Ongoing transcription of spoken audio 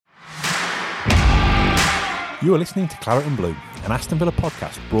You are listening to Claret and Blue, an Aston Villa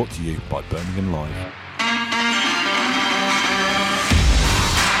podcast brought to you by Birmingham Live.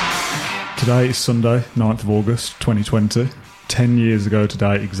 Today is Sunday, 9th of August 2020. 10 years ago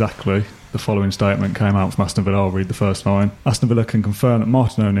today exactly, the following statement came out from Aston Villa. I'll read the first line. Aston Villa can confirm that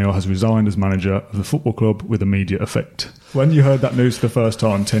Martin O'Neill has resigned as manager of the football club with immediate effect. When you heard that news for the first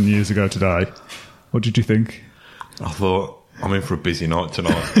time 10 years ago today, what did you think? I thought, I'm in for a busy night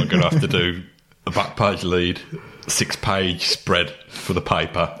tonight. I'm going to have to do a back page lead, 6-page spread for the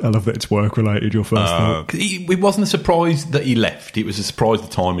paper. I love that it's work related, your first thought. It wasn't a surprise that he left. It was a surprise the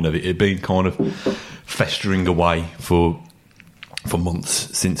timing of it. It had been kind of festering away for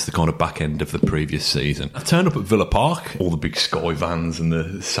months since the kind of back end of the previous season. I turned up at Villa Park, all the big Sky vans and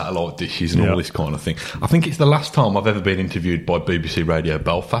the satellite dishes and all this kind of thing. I think it's the last time I've ever been interviewed by BBC Radio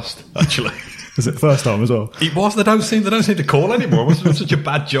Belfast, actually. Was it the first time as well? It was. They don't seem to call anymore. It must have been such a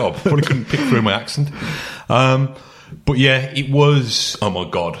bad job. Probably couldn't pick through my accent. But yeah, it was, oh my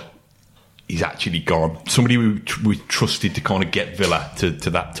God, he's actually gone. Somebody we trusted to kind of get Villa to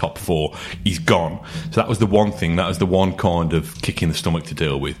that top four, he's gone. So that was the one thing. That was the one kind of kick in the stomach to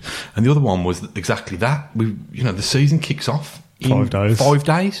deal with. And the other one was exactly that. The season kicks off in 5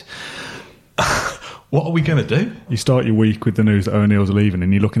 days. What are we going to do? You start your week with the news that O'Neill's leaving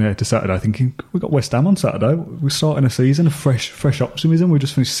and you're looking ahead to Saturday thinking, we've got West Ham on Saturday. We're starting a season of fresh optimism. We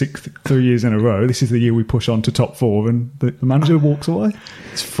just finished 6th 3 years in a row. This is the year we push on to top four and the manager walks away.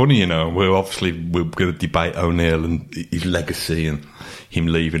 It's funny, we're going to debate O'Neill and his legacy and him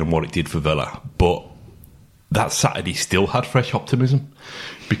leaving and what it did for Villa. But that Saturday still had fresh optimism.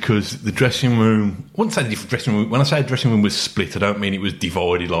 Because the dressing room, I wouldn't say the dressing room, when I say the dressing room was split, I don't mean it was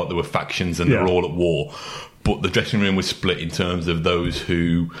divided like there were factions and they were all at war. But the dressing room was split in terms of those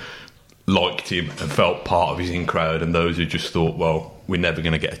who liked him and felt part of his in-crowd and those who just thought, well, we're never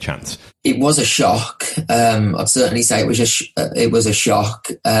going to get a chance. It was a shock. I'd certainly say it was a shock.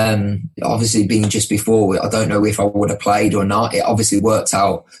 Obviously, being just before, I don't know if I would have played or not. It obviously worked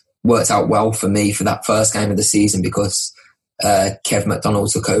out well for me for that first game of the season because Kev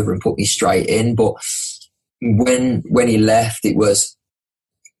McDonald took over and put me straight in. But when he left, it was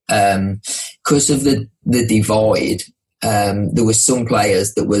because of the divide. There was some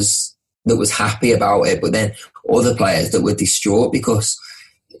players that was happy about it, but then other players that were distraught because,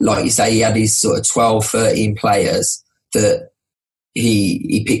 like you say, he had his sort of 12, 13 players that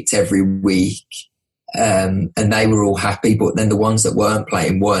he picked every week, and they were all happy. But then the ones that weren't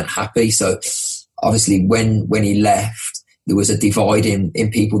playing weren't happy. So obviously, when he left, there was a divide in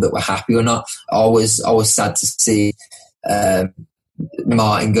people that were happy or not. I was sad to see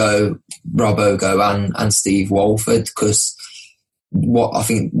Martin go, Robbo go, and Steve Walford because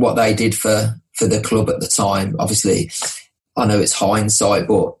what they did for the club at the time. Obviously, I know it's hindsight,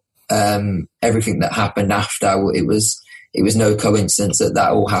 but everything that happened after it was no coincidence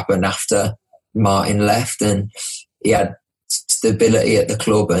that all happened after Martin left, and he had stability at the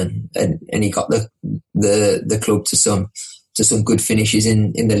club, and he got the club to some good finishes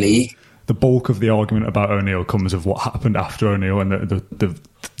in the league. The bulk of the argument about O'Neill comes of what happened after O'Neill and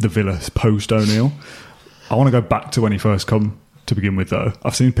the Villa post O'Neill. I want to go back to when he first come to begin with, though.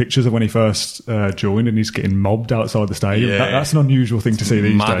 I've seen pictures of when he first joined and he's getting mobbed outside the stadium. Yeah. That's an unusual thing to see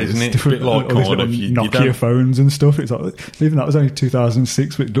these days. Isn't it? Different, like all these Nokia phones and stuff. It's like, even that was only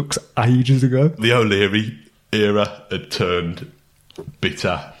 2006, but it looks ages ago. The O'Leary era had turned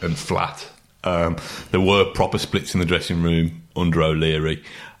bitter and flat. There were proper splits in the dressing room under O'Leary,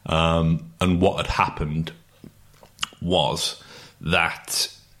 and what had happened was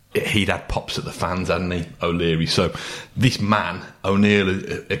that he'd had pops at the fans, hadn't he, O'Leary? So this man, O'Neill,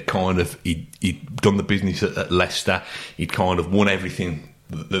 he'd done the business at Leicester. He'd kind of won everything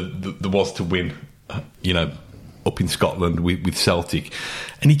there was to win, up in Scotland with Celtic,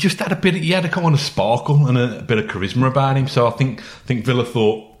 and he had a kind of sparkle and a bit of charisma about him. So I think Villa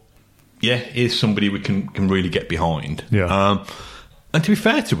thought, yeah, here's somebody we can really get behind. Yeah. And to be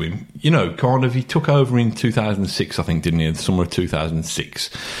fair to him, he took over in 2006, I think, didn't he? In the summer of 2006.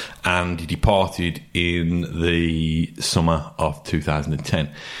 And he departed in the summer of 2010.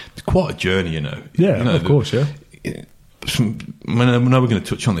 It's quite a journey, Yeah, of course, yeah. I know we're going to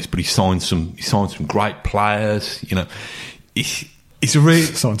touch on this, but he signed some great players, It's a really...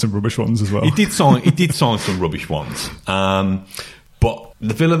 Signed some rubbish ones as well. He did sign some rubbish ones. But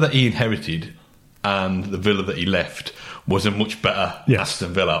the Villa that he inherited and the Villa that he left was a much better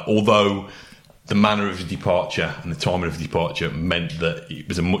Aston Villa, although the manner of his departure and the timing of his departure meant that it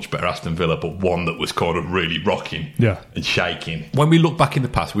was a much better Aston Villa, but one that was kind of really rocking and shaking. When we look back in the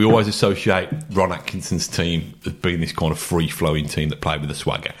past, we always associate Ron Atkinson's team as being this kind of free-flowing team that played with a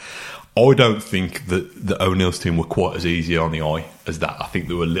swagger. I don't think that the O'Neill's team were quite as easy on the eye as that. I think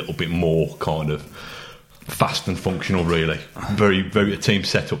they were a little bit more kind of fast and functional, really. Very, very a team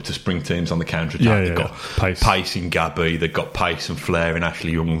set up to spring teams on the counter attack. They've got pace in Gabby, they've got pace and flair in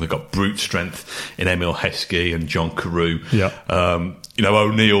Ashley Young, they've got brute strength in Emil Heskey and John Carew.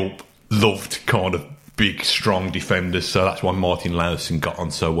 O'Neill loved kind of big, strong defenders, so that's why Martin Lowson got on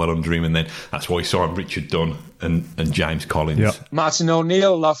so well under him, and then that's why he saw him Richard Dunn and James Collins. Yeah. Martin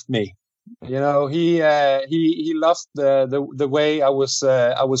O'Neill loved me. He loved the way I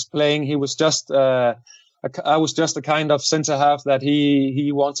was playing. He was just I was just the kind of centre half that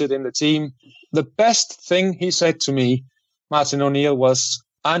he wanted in the team. The best thing he said to me, Martin O'Neill, was,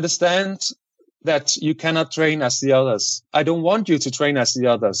 "I understand that you cannot train as the others. I don't want you to train as the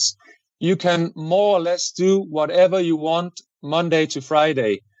others. You can more or less do whatever you want Monday to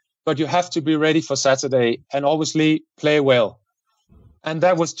Friday, but you have to be ready for Saturday and obviously play well." And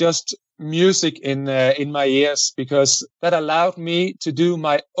that was just music in my ears, because that allowed me to do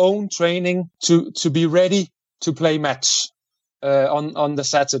my own training to be ready to play match on the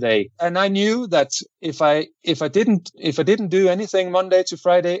Saturday. And I knew that if I didn't do anything Monday to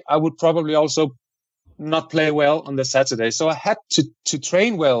Friday, I would probably also not play well on the Saturday. So I had to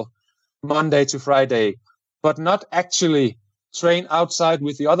train well Monday to Friday, but not actually train outside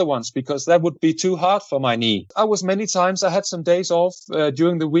with the other ones, because that would be too hard for my knee. I had some days off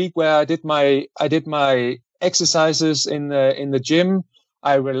during the week where I did my exercises in the gym.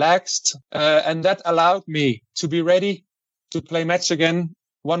 I relaxed, and that allowed me to be ready to play match again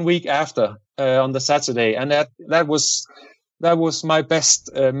 1 week after on the Saturday. And that was my best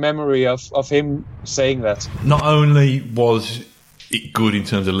memory of him saying that. Not only was it good in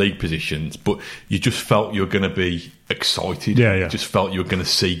terms of league positions, but you just felt you were going to be excited. Yeah. You just felt you were going to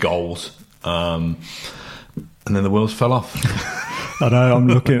see goals. And then the wheels fell off. I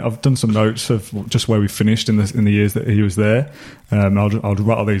know. I've done some notes of just where we finished in the years that he was there. I'll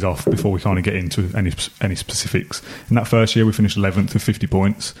rattle these off before we kind of get into any specifics. In that first year, we finished 11th with 50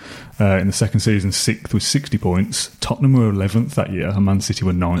 points. In the second season, 6th with 60 points. Tottenham were 11th that year, and Man City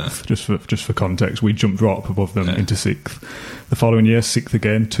were 9th. Just for context, we jumped right up above them into 6th. The following year, 6th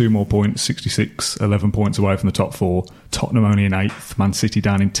again, 2 more points, 66, 11 points away from the top 4. Tottenham only in 8th, Man City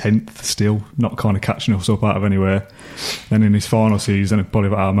down in 10th, still not kind of catching us up out of anywhere. Then in his final season, probably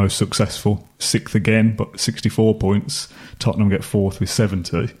about our most successful, 6th again, but 64 points. Tottenham get 4th with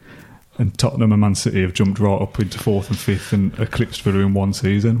 70. And Tottenham and Man City have jumped right up into 4th and 5th and eclipsed Villa in one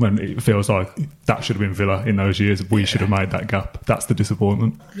season, when it feels like that should have been Villa in those years. We should have made that gap. That's the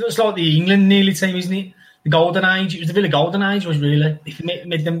disappointment. It's like the England nearly team, isn't it? The golden age. It was the Villa golden age, was really. If you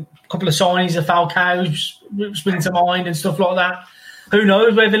made them a couple of signings, the Falcao's spring to mind and stuff like that. Who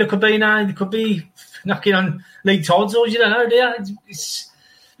knows where Villa could be now? They could be knocking on league titles, you don't know, do you? It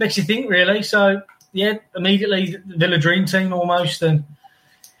makes you think, really. So, yeah, immediately the Villa dream team almost, and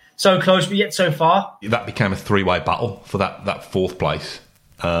so close but yet so far. That became a three-way battle for that fourth place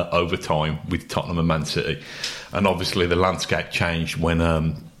over time with Tottenham and Man City. And obviously the landscape changed when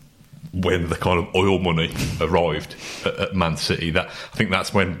the kind of oil money arrived at Man City. I think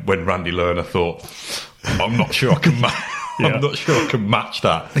that's when Randy Lerner thought, I'm not sure I can match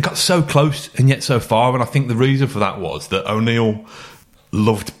that. They got so close and yet so far, and I think the reason for that was that O'Neill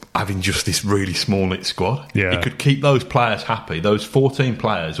loved having just this really small knit squad. Yeah. He could keep those players happy, those 14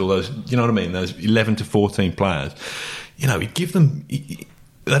 players, or those, you know what I mean, those 11 to 14 players. You know, he'd give them...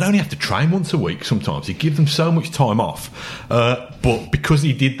 They'd only have to train once a week sometimes. He'd give them so much time off. But because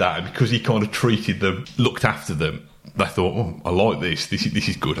he did that, and because he kind of treated them, looked after them, they thought, oh, I like this. This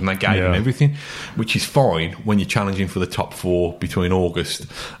is good. And they gave him everything, which is fine when you're challenging for the top 4 between August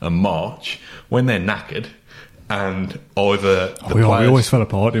and March, when they're knackered. And either we always fell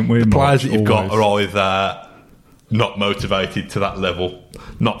apart, didn't we? The players that you've got are either not motivated to that level,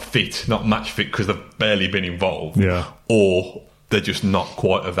 not fit, not match fit because they've barely been involved, or they're just not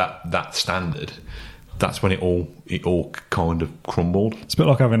quite of that standard. That's when it all kind of crumbled. It's a bit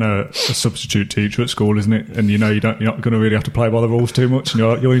like having a substitute teacher at school, isn't it? And you're not going to really have to play by the rules too much,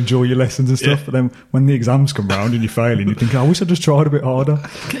 and you'll enjoy your lessons and stuff. But then when the exams come round and you're failing, you think, I wish I just tried a bit harder.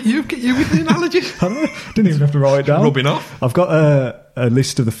 Get you with the analogies. I know. Didn't even have to write it down. Rubbing off. I've got a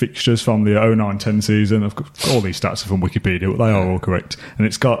list of the fixtures from the 09-10 season. I've got all these stats are from Wikipedia, but they are all correct. And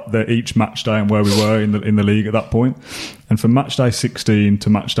it's got each match day and where we were in the league at that point. And from match day 16 to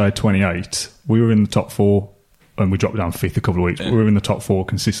match day 28, we were in the top 4, and we dropped down 5th a couple of weeks. But we were in the top 4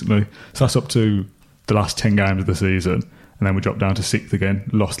 consistently. So that's up to the last 10 games of the season. And then we dropped down to 6th again.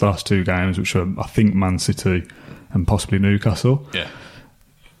 Lost the last 2 games, which were, I think, Man City and possibly Newcastle. Yeah.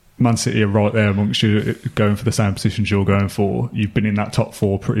 Man City are right there amongst you, going for the same positions you're going for. You've been in that top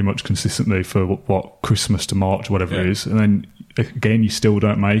four pretty much consistently for what Christmas to March, whatever it is, and then again you still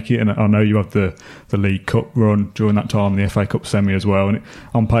don't make it. And I know you have the League Cup run during that time, the FA Cup semi as well, and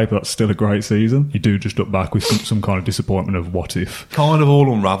on paper that's still a great season. You do just look back with some kind of disappointment of what if. Kind of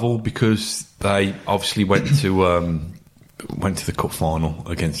all unravelled because they obviously went to the cup final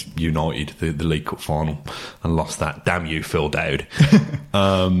against United, the League Cup final, and lost that. Damn you, Phil Dowd.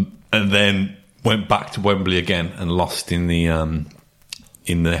 And then went back to Wembley again and lost in the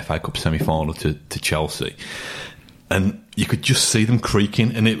FA Cup semi-final to Chelsea. And you could just see them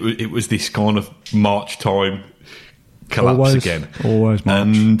creaking, and it was this kind of March time collapse again. Always March.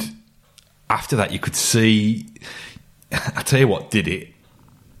 And after that, you could see. I tell you what did it.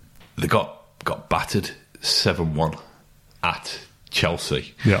 They got battered 7-1 at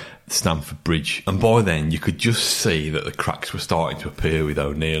Chelsea, Stamford Bridge, and by then you could just see that the cracks were starting to appear with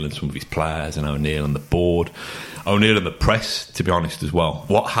O'Neill and some of his players, and O'Neill and the board, O'Neill and the press, to be honest as well.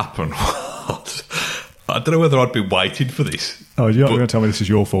 What happened was, I don't know whether I'd been waiting for this. Oh, you're not going to tell me this is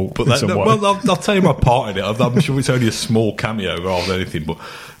your fault? But well, I'll tell you my part in it. I'm sure it's only a small cameo rather than anything, but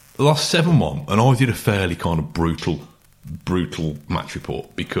I lost 7-1, and I did a fairly kind of brutal match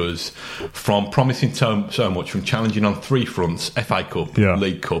report, because from promising so much, from challenging on 3 fronts, FA Cup,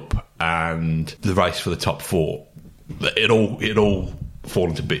 League Cup and the race for the top 4, it all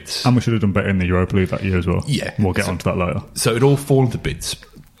fallen to bits. And we should have done better in the Europa League that year as well. Yeah, we'll get onto that later. So it all fallen to bits,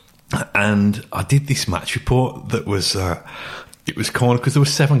 and I did this match report that was it was kind of, because there were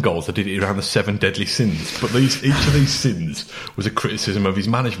 7 goals, I did it around the 7 deadly sins, but each of these sins was a criticism of his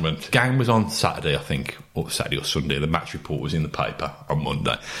management. The game was on Saturday, I think, or Saturday or Sunday. The match report was in the paper on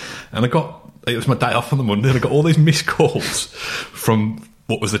Monday, and it was my day off on the Monday, and I got all these missed calls from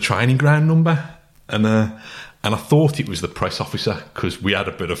what was the training ground number, and I thought it was the press officer, because we had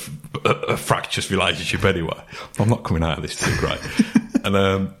a bit of a fractious relationship anyway. I'm not coming out of this too great.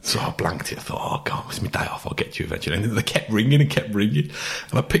 And so I blanked it. I thought, oh, God, it's my day off. I'll get to you eventually. And they kept ringing.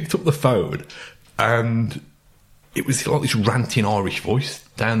 And I picked up the phone, and it was like this ranting Irish voice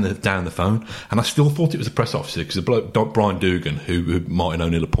down the phone. And I still thought it was a press officer, because the bloke, Brian Dugan, who Martin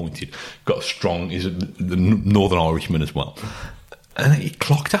O'Neill appointed, got a strong, he's a Northern Irishman as well. And he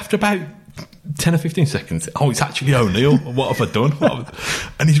clocked after about 10 or 15 seconds. Oh, it's actually O'Neill. What have I done?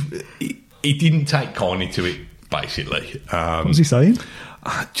 And he didn't take kindly to it, basically. What was he saying?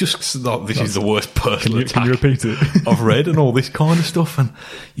 Just like, this is the worst personal attack can you repeat it? I've read, and all this kind of stuff. And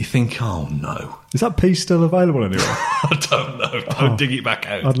you think, oh no. Is that piece still available anywhere? I don't know. Don't dig it back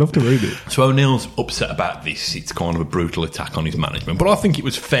out. I'd love to read it. So O'Neill's upset about this. It's kind of a brutal attack on his management. But I think it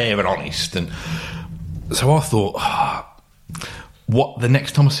was fair and honest. And so I thought, the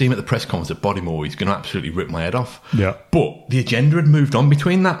next time I see him at the press conference at Bodymore, he's going to absolutely rip my head off. Yeah. But the agenda had moved on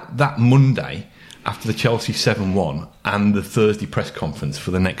between that Monday after the Chelsea 7-1 and the Thursday press conference for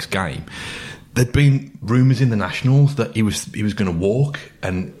the next game. There'd been rumours in the Nationals that he was going to walk,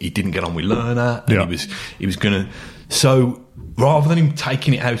 and he didn't get on with Lerner, and he was going to. So rather than him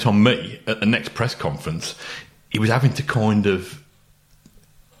taking it out on me at the next press conference, he was having to kind of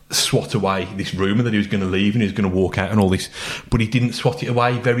swat away this rumour that he was going to leave and he was going to walk out and all this, but he didn't swat it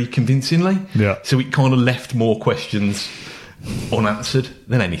away very convincingly. Yeah. So it kind of left more questions unanswered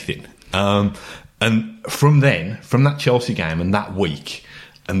than anything. And from that Chelsea game and that week,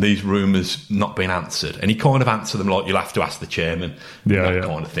 and these rumours not being answered, and he kind of answered them like, you'll have to ask the chairman, kind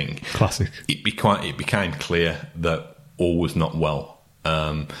of thing. Classic. It became clear that all was not well.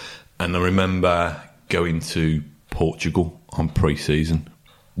 And I remember going to Portugal on pre-season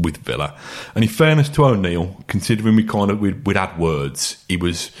with Villa, and in fairness to O'Neill, considering we'd had words, he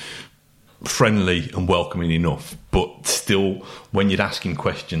was friendly and welcoming enough, but still, when you'd ask him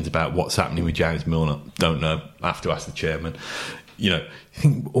questions about what's happening with James Milner, don't know, have to ask the chairman. You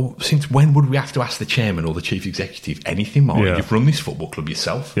think, since when would we have to ask the chairman or the chief executive anything, Mark? Yeah. You've run this football club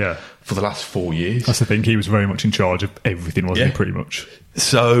yourself for the last 4 years. That's the thing, he was very much in charge of everything, wasn't he, pretty much?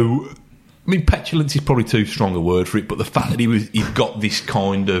 So, I mean, petulance is probably too strong a word for it, but the fact that he'd got this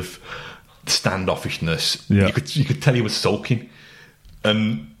kind of standoffishness, you could tell he was sulking.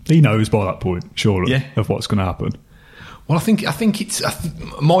 And he knows by that point, surely, of what's going to happen. Well, I think it's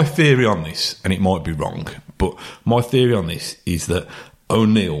my theory on this, and it might be wrong, but my theory on this is that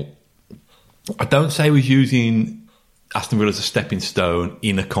O'Neill, I don't say he was using Aston Villa as a stepping stone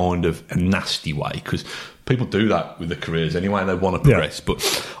in a kind of a nasty way, because people do that with their careers anyway, and they want to progress. But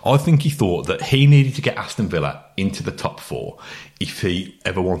I think he thought that he needed to get Aston Villa into the top 4 if he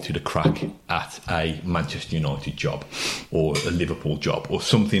ever wanted a crack at a Manchester United job or a Liverpool job or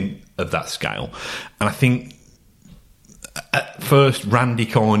something of that scale. And I think at first, Randy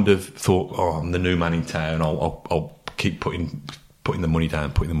kind of thought, "Oh, I'm the new man in town. I'll keep putting the money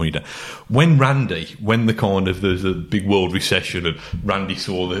down, When there's a big world recession, and Randy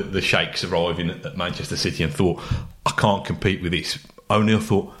saw the sheikhs arriving at Manchester City and thought, I can't compete with this. O'Neill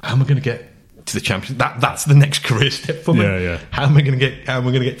thought, how am I going to get to the Champions? That's the next career step for me. Yeah. How am I going to get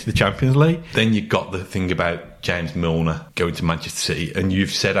to the Champions League? Then you got the thing about James Milner going to Manchester City, and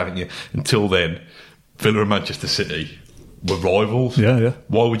you've said, haven't you? Until then, Villa and Manchester City were rivals. Yeah.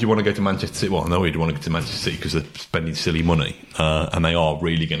 Why would you want to go to Manchester City? Well, I know you'd want to go to Manchester City because they're spending silly money, and they are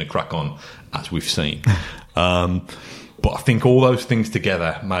really going to crack on, as we've seen. But I think all those things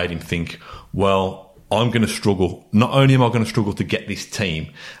together made him think, well, I'm going to struggle. Not only am I going to struggle to get this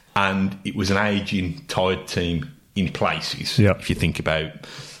team, and it was an ageing, tired team in places. Yeah. If you think about,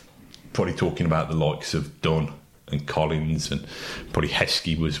 probably talking about the likes of Dunn and Collins, and probably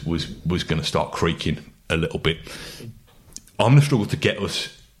Heskey was going to start creaking a little bit. I'm going to struggle to get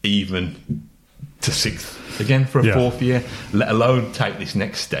us even to sixth again for a fourth year, let alone take this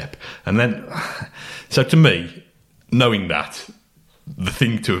next step. And then, so to me, knowing that,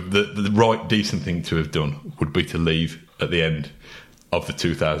 the right decent thing to have done would be to leave at the end of the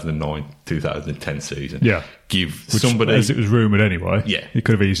 2009-2010 season. Yeah. Give Which, somebody... as it was rumoured anyway. Yeah. He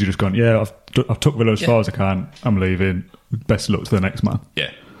could have easily just gone, I've took Villa as far as I can, I'm leaving, best of luck to the next man.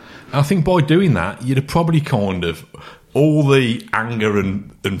 Yeah. And I think by doing that, you'd have probably kind of... all the anger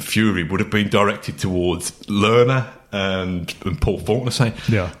and fury would have been directed towards Lerner and Paul Faulkner, saying,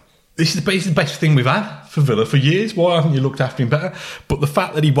 this is the best thing we've had for Villa for years. Why haven't you looked after him better? But the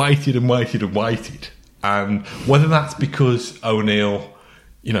fact that he waited, and whether that's because O'Neill,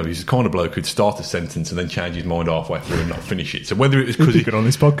 he's the kind of bloke who'd start a sentence and then change his mind halfway through and not finish it. So whether it was because he could on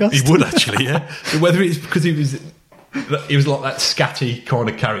this podcast, he would actually, yeah. So whether it's because he was like that scatty kind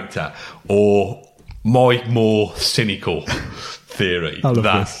of character, or my more cynical theory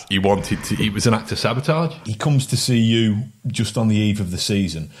that he was an act of sabotage. He comes to see you just on the eve of the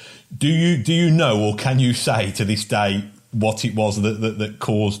season. Do you know, or can you say to this day what it was that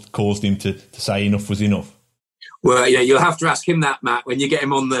caused him to say enough was enough? Well, you'll have to ask him that, Matt, when you get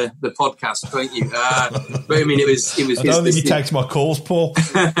him on the podcast, won't you? But I mean, it was. I don't think he takes my calls, Paul.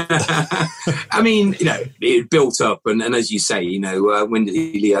 I mean, it built up, and as you say, when did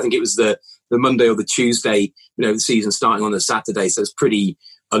he leave? I think it was the Monday or the Tuesday. The season starting on a Saturday, so it's pretty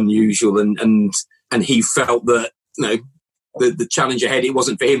unusual, and he felt that the challenge ahead, it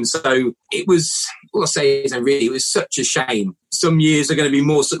wasn't for him. So it was. All I say is, really, it was such a shame. Some years are going to be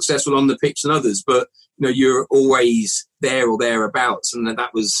more successful on the pitch than others, but you're always there or thereabouts, and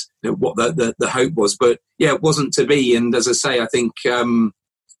that was what the hope was. But it wasn't to be. And as I say, I think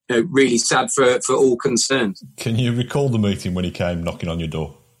really sad for all concerned. Can you recall the meeting when he came knocking on your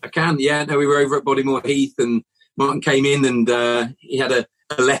door? I can. Yeah, no, we were over at Bodymore Heath, and Martin came in, and he had a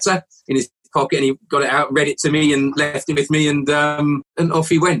letter in his pocket, and he got it out, read it to me, and left it with me, and off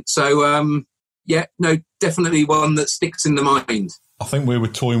he went. So definitely one that sticks in the mind. I think we were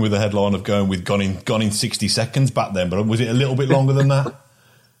toying with the headline of going with gone in 60 seconds back then, but was it a little bit longer than that?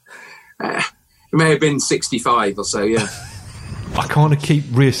 It may have been 65 or so, yeah. I kind of keep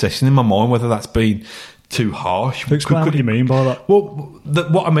reassessing in my mind whether that's been too harsh. Explain what you mean by that. Well,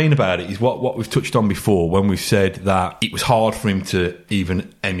 what I mean about it is what we've touched on before when we've said that it was hard for him to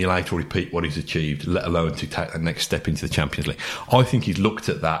even emulate or repeat what he's achieved, let alone to take that next step into the Champions League. I think he's looked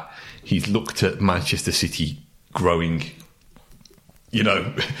at that. He's looked at Manchester City growing,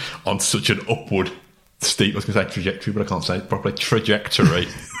 on such an upward steep, I was going to say trajectory, but I can't say it properly, trajectory.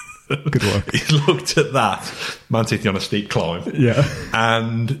 Good work. He's looked at that, Man City on a steep climb. Yeah.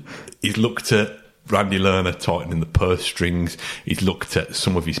 And he's looked at Randy Lerner tightening the purse strings. He's looked at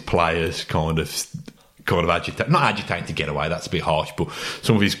some of his players kind of agitating, not agitating to get away, that's a bit harsh, but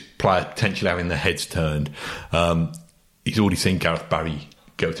some of his players potentially having their heads turned. He's already seen Gareth Barry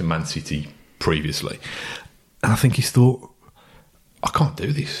go to Man City previously. And I think he's thought, I can't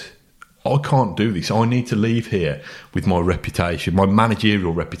do this. I need to leave here with my reputation, my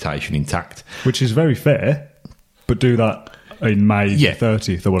managerial reputation intact. Which is very fair, but do that in May the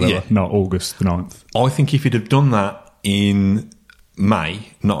 30th or whatever, not August the 9th. I think if he'd have done that in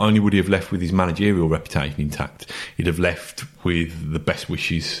May, not only would he have left with his managerial reputation intact, he'd have left with the best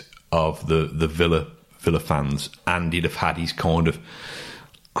wishes of the Villa fans, and he'd have had his kind of,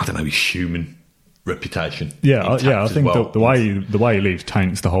 his human reputation. I think the way he leaves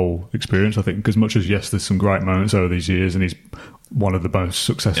taints the whole experience. I think because much as there's some great moments over these years, and he's one of the most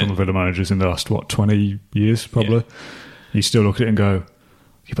successful Villa managers in the last 20 years probably. Yeah. You still look at it and go,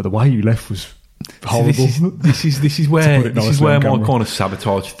 but the way you left was horrible. This is where my kind of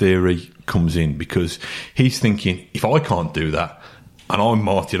sabotage theory comes in, because he's thinking, if I can't do that, and I'm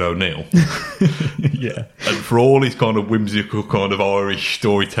Martin O'Neill, Yeah. and for all his kind of whimsical kind of Irish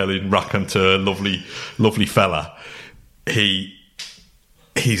storytelling, raconteur, lovely fella,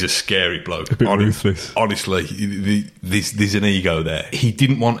 he's a scary bloke. A bit ruthless. Honestly, there's an ego there. He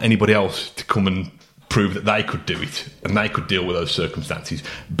didn't want anybody else to come and prove that they could do it and they could deal with those circumstances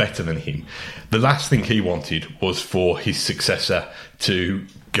better than him. The last thing he wanted was for his successor to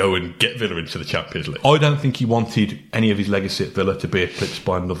go and get Villa into the Champions League. I don't think he wanted any of his legacy at Villa to be eclipsed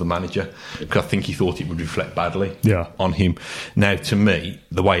by another manager, because I think he thought it would reflect badly on him. Now, to me,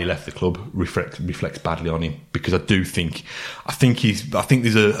 the way he left the club reflects badly on him, because I think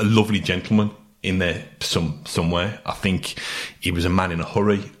there's a lovely gentleman in there somewhere. I think he was a man in a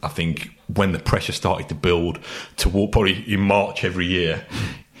hurry. I think when the pressure started to build toward probably in March every year,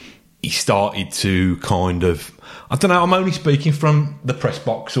 he started to kind of, I don't know, I'm only speaking from the press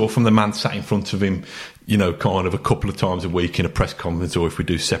box or from the man sat in front of him, kind of a couple of times a week in a press conference, or if we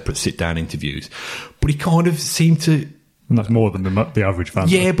do separate sit-down interviews. But he kind of seemed to... And that's more than the average fan.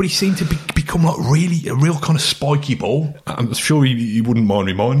 Yeah, but he seemed to become like really a real kind of spiky ball. I'm sure he wouldn't mind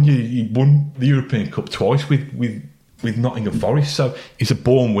reminding you, he won the European Cup twice with Nottingham Forest, so he's a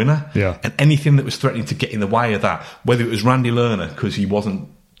born winner. Yeah. And anything that was threatening to get in the way of that, whether it was Randy Lerner, because he wasn't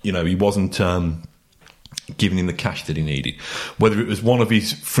giving him the cash that he needed, whether it was one of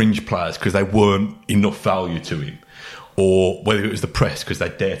his fringe players because they weren't enough value to him, or whether it was the press because they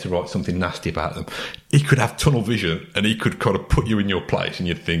dare to write something nasty about them, he could have tunnel vision and he could kind of put you in your place and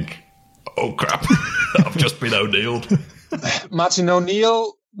you'd think, oh crap, I've just been O'Neill'd. Martin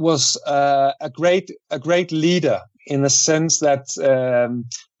O'Neill was a great leader, in the sense that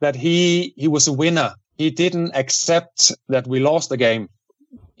he was a winner. He didn't accept that we lost the game.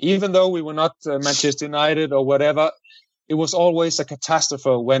 Even though we were not Manchester United or whatever, it was always a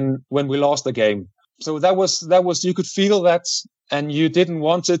catastrophe when we lost the game. So that was you could feel that, and you didn't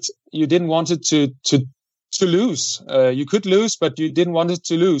want it. You didn't want it to lose. You could lose, but you didn't want it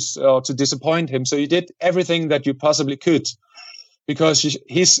to lose or to disappoint him. So you did everything that you possibly could, because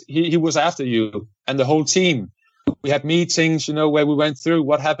he was after you and the whole team. We had meetings, where we went through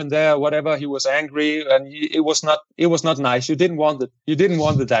what happened there, whatever. He was angry, and it was not nice. You didn't want it. You didn't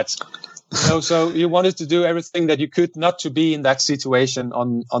want that. So you wanted to do everything that you could not to be in that situation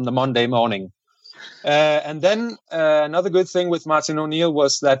on the Monday morning. And then another good thing with Martin O'Neill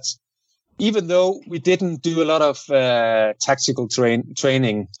was that even though we didn't do a lot of tactical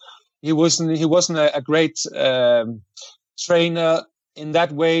training, he wasn't a great trainer in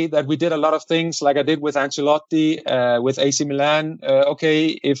that way, that we did a lot of things like I did with Ancelotti, with AC Milan.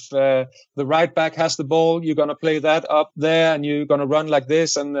 If the right back has the ball, you're going to play that up there and you're going to run like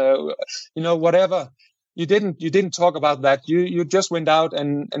this and, whatever. You didn't talk about that. You just went out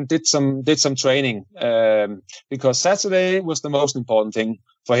and did some training, because Saturday was the most important thing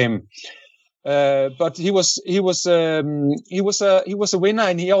for him. But he was a winner,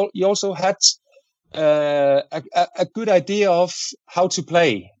 and he also had a good idea of how to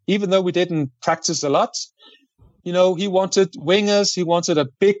play, even though we didn't practice a lot. He wanted wingers. He wanted a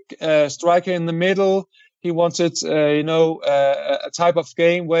big striker in the middle. He wanted, a type of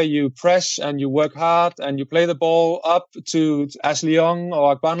game where you press and you work hard and you play the ball up to Ashley Young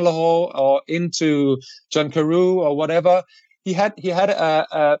or Agbanlahor or into John Carew or whatever. He had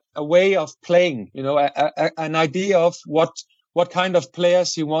a way of playing, an idea of what kind of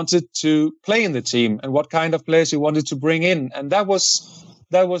players he wanted to play in the team and what kind of players he wanted to bring in. And that was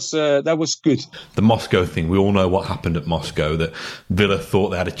good. The Moscow thing, we all know what happened at Moscow, that Villa thought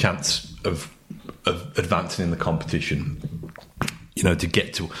they had a chance of advancing in the competition, to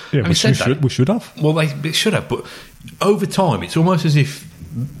get to. Yeah, we should have. Well, they should have, but over time, it's almost as if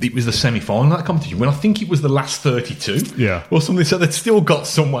it was the semi-final of that competition, when I think it was the last 32 or something, so they'd still got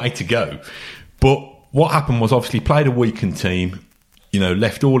some way to go. But what happened was, obviously, played a weakened team,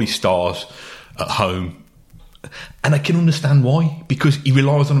 left all his stars at home. And I can understand why, because he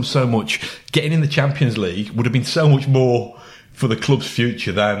relies on them so much. Getting in the Champions League would have been so much more for the club's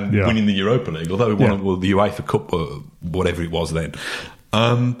future than winning the Europa League, although we won the UEFA Cup or whatever it was then.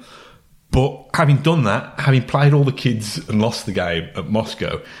 But having done that, having played all the kids and lost the game at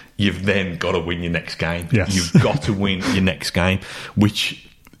Moscow, you've then got to win your next game. Yes. You've got to win your next game, which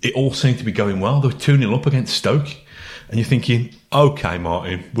it all seemed to be going well. They were 2-0 up against Stoke. And you're thinking, okay,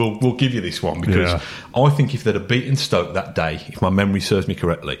 Martin, we'll give you this one, because I think if they'd have beaten Stoke that day, if my memory serves me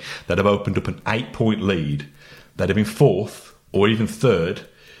correctly, they'd have opened up an 8-point lead. They'd have been fourth or even third.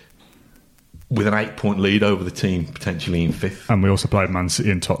 with an 8-point lead over the team, potentially in fifth. And we also played Man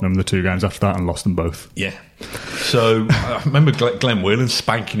City and Tottenham the 2 games after that and lost them both. Yeah. So I remember Glenn Whelan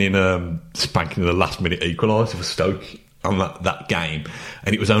spanking in the last-minute equaliser for Stoke on that game,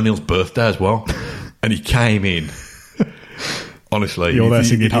 and it was O'Neill's birthday as well, and he came in. Honestly, you're there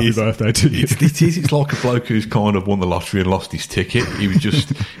singing "Happy Birthday" to you. It's like a bloke who's kind of won the lottery and lost his ticket. He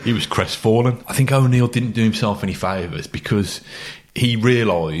was crestfallen. I think O'Neill didn't do himself any favours because he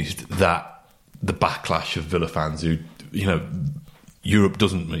realised that the backlash of Villa fans who, Europe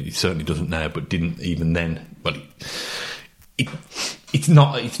it certainly doesn't now, but didn't even then. Well, it's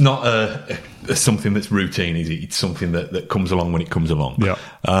not a something that's routine, is it? It's something that comes along when it comes along. Yeah.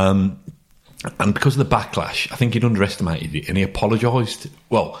 And because of the backlash, I think he'd underestimated it, and he apologised.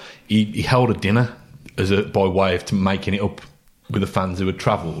 Well, he held a dinner by way of making it up with the fans who had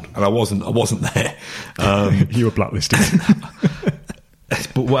travelled, and I wasn't there. You were blacklisted.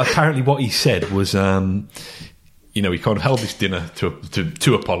 But apparently, what he said was, he kind of held this dinner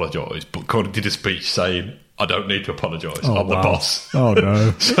to apologise, but kind of did a speech saying, "I don't need to apologise. I'm the boss." Oh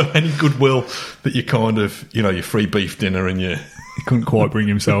no! So any goodwill that you kind of, your free beef dinner and your he couldn't quite bring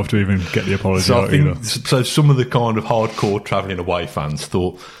himself to even get the apology so out either. So some of the kind of hardcore travelling away fans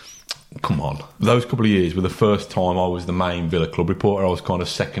thought, come on. Those couple of years were the first time I was the main Villa club reporter. I was kind of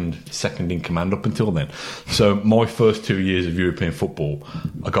second in command up until then. So my first 2 years of European football,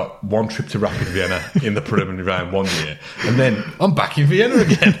 I got one trip to Rapid Vienna in the preliminary round one year, and then I'm back in Vienna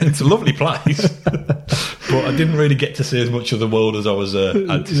again. It's a lovely place. But I didn't really get to see as much of the world as I was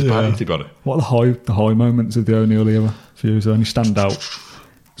anticipating, to be honest. What are the high moments of the O'Neill era for you? Is there any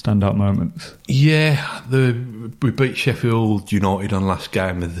standout moments? Yeah, we beat Sheffield United on last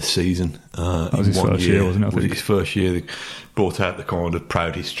game of the season. That was his first year, wasn't it? It was his first year. They brought out the kind of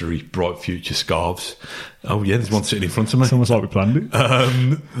proud history, bright future scarves. Oh yeah, there's one sitting in front of me. It's almost like we planned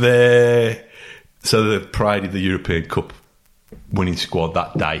it. So they paraded the European Cup winning squad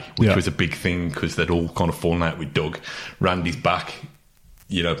that day, which was a big thing because they'd all kind of fallen out with Doug. Randy's back,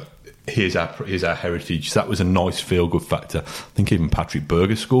 here's our heritage. That was a nice feel-good factor. I think even Patrick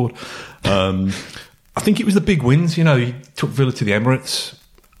Berger scored. I think it was the big wins. He took Villa to the Emirates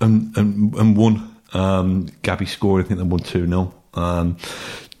and won. Gabby scored. I think they won 2-0.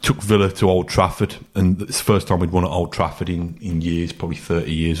 Took Villa to Old Trafford, and it's the first time we'd won at Old Trafford in years, probably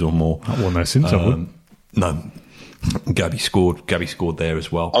 30 years or more. Not won there since, have we? No. Gabby scored there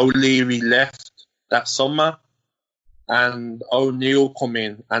as well. O'Leary left that summer, and O'Neill come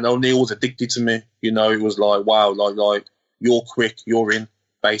in, and O'Neill was addicted to me. It was like, wow, like you're quick, you're in,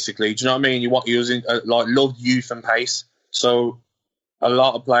 basically. Do you know what I mean? He was in, loved youth and pace. So a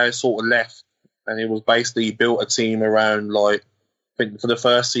lot of players sort of left, and it was basically built a team around, I think for the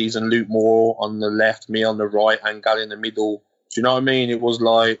first season, Luke Moore on the left, me on the right, and Gally in the middle. Do you know what I mean? It was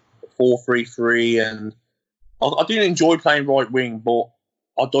like 4-3-3, and I didn't enjoy playing right wing, but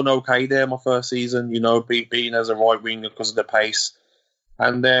I done okay there my first season, being as a right winger because of the pace.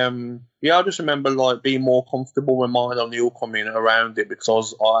 And I just remember being more comfortable when Martin O'Neill come in around it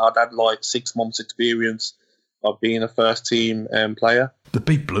because I'd had 6 months experience of being a first team player. The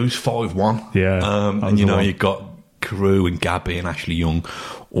big Blues 5-1. Yeah. And you got Carew and Gabby and Ashley Young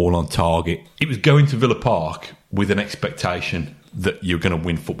all on target. It was going to Villa Park with an expectation that you're going to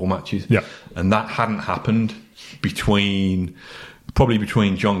win football matches. Yeah. And that hadn't happened between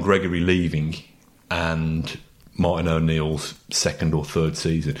John Gregory leaving and Martin O'Neill's second or third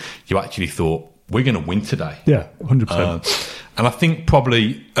season. You actually thought, we're going to win today. Yeah, 100%. And I think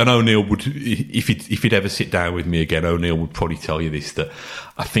probably, and O'Neill would, if he'd ever sit down with me again, O'Neill would probably tell you this, that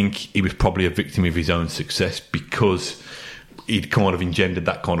I think he was probably a victim of his own success because he'd kind of engendered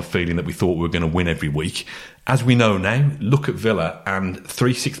that kind of feeling that we thought we were going to win every week. As we know now, look at Villa and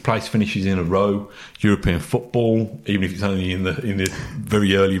 3 sixth place finishes in a row, European football, even if it's only in the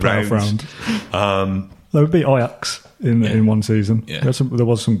very early rounds. They would beat Ajax in one season. Yeah. There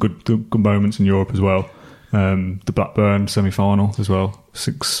was some good moments in Europe as well. The Blackburn semi-final as well.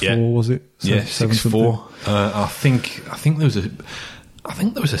 6-4 was it? 6-4. I think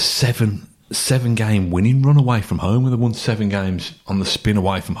there was a seven game winning run away from home, where they won 7 games on the spin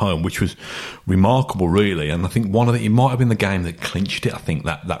away from home, which was remarkable, really. And I think it might have been the game that clinched it. I think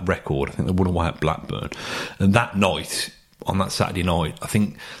that record. I think they won away at Blackburn, and that night, on that Saturday night, I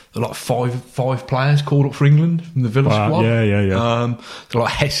think there were 5 players called up for England from the Villa squad. Yeah. So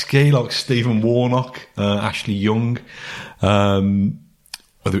Heskey, Stephen Warnock, Ashley Young,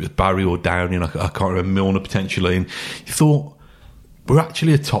 whether it was Barry or Downing, I can't remember, Milner potentially. And you thought, we're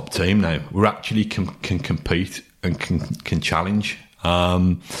actually a top team now. We're actually can compete and can challenge.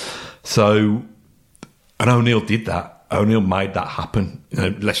 And O'Neill did that. O'Neill made that happen. You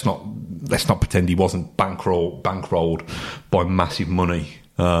know, let's not pretend he wasn't bankrolled by massive money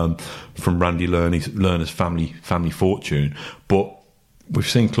from Randy Lerner's family fortune, but we've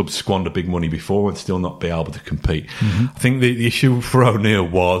seen clubs squander big money before and still not be able to compete. I think the issue for O'Neill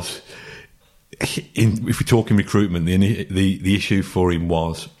was, if we're talking recruitment, the issue for him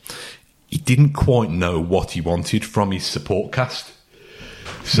was he didn't quite know what he wanted from his support cast.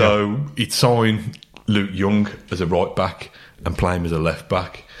 So he'd sign Luke Young as a right back and play him as a left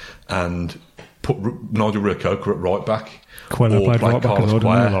back, and put Nigel Reo-Coker at right back. Queller played right back as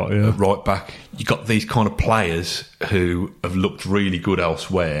well, at right back. You got these kind of players who have looked really good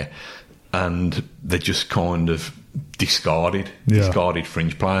elsewhere, and they're just kind of discarded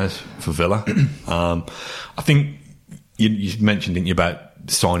fringe players for Villa. I think you mentioned, didn't you, about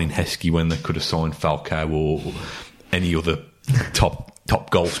signing Heskey when they could have signed Falcao or any other top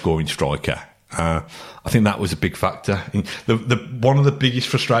goal scoring striker. I think that was a big factor. One of the biggest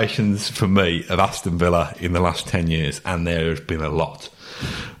frustrations for me of Aston Villa in the last 10 years, and there has been a lot,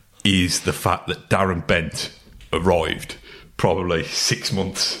 is the fact that Darren Bent arrived probably 6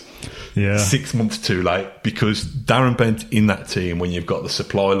 months. 6 months too late, because Darren Bent in that team, when you've got the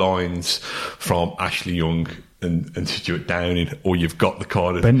supply lines from Ashley Young and Stuart Downing, or you've got the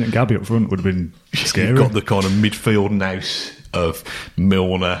kind of Bent and Gabby up front would have been scary. You've got the kind of midfield nous of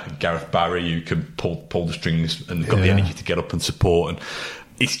Milner, Gareth Barry, who can pull the strings and got the energy to get up and support. And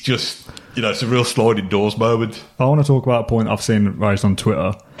it's just, it's a real sliding doors moment. I want to talk about a point I've seen raised on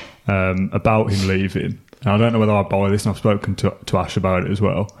Twitter about him leaving. And I don't know whether I buy this, and I've spoken to Ash about it as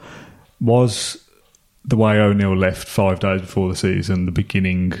well. Was the way O'Neill left 5 days before the season the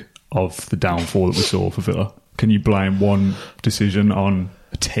beginning of the downfall that we saw for Villa? Can you blame one decision on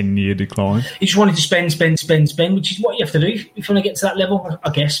a 10-year decline? He just wanted to spend, which is what you have to do if you want to get to that level, I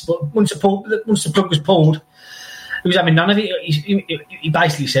guess. But once the plug was pulled, he was having none of it. He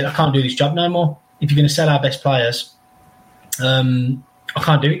basically said, I can't do this job no more. If you're going to sell our best players, I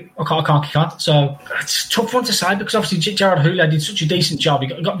can't do it. I can't kick on. So it's a tough one to say, because obviously Gerard Houllier did such a decent job. He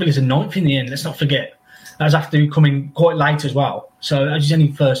got Villa to 9th in the end. Let's not forget. That was after coming quite late as well. So that was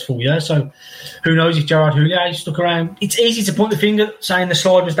only first full year. So who knows if Gerard Houllier stuck around. It's easy to point the finger saying the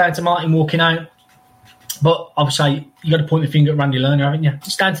slide was down to Martin walking out. But obviously you got to point the finger at Randy Lerner, haven't you?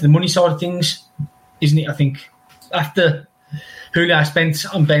 It's down to the money side of things, isn't it? I think after Houllier spent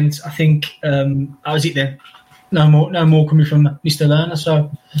on Bent, I think that was it then. No more coming from Mr. Lerner.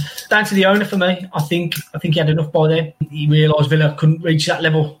 So down to the owner for me. I think he had enough by then. He realised Villa couldn't reach that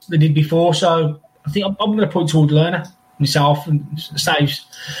level they did before. So I think I'm going to point toward Lerner myself and save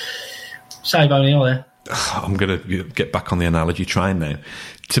O'Neill there. I'm going to get back on the analogy train now.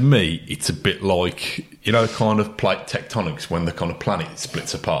 To me, it's a bit like, kind of plate tectonics when the kind of planet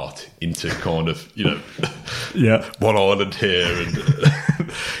splits apart into kind of, one island here. And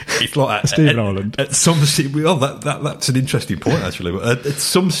it's like Stephen Island. At some, that's an interesting point, actually. But at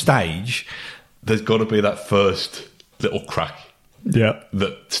some stage, there's got to be that first little crack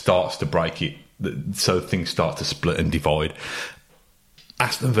that starts to break it, so things start to split and divide.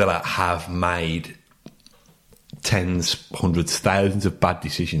 Aston Villa have made tens, hundreds, thousands of bad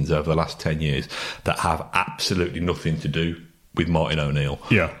decisions over the last 10 years that have absolutely nothing to do with Martin O'Neill.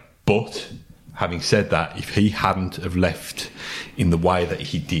 Yeah. But having said that, if he hadn't have left in the way that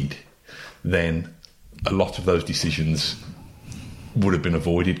he did, then a lot of those decisions would have been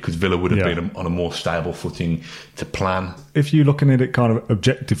avoided, because Villa would have been on a more stable footing to plan. If you're looking at it kind of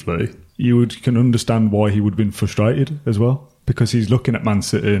objectively, you can understand why he would have been frustrated as well, because he's looking at Man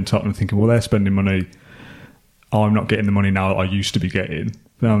City and Tottenham thinking, well, they're spending money, I'm not getting the money now that I used to be getting.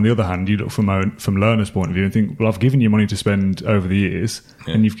 Now, on the other hand, you look from Lerner's point of view and think, well, I've given you money to spend over the years,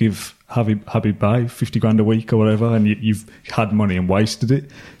 and you've give Habib Beye 50 grand a week or whatever, and you've had money and wasted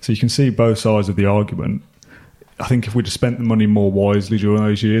it. So you can see both sides of the argument. I think if we'd have spent the money more wisely during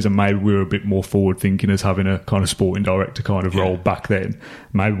those years, and maybe we were a bit more forward thinking as having a kind of sporting director kind of role back then,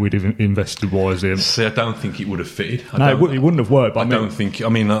 maybe we'd have invested wisely. See, I don't think it would have fitted. It wouldn't have worked. But I think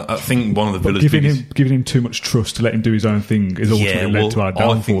one of the Villa's giving him too much trust to let him do his own thing is ultimately led to our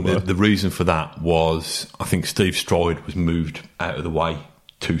downfall. I think the reason for that was, I think Steve Stride was moved out of the way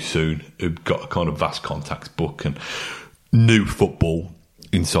too soon. Who got a kind of vast contacts book and knew football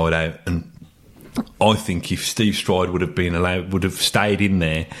inside out. And I think if Steve Stride would have stayed in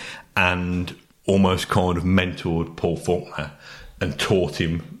there and almost kind of mentored Paul Faulkner and taught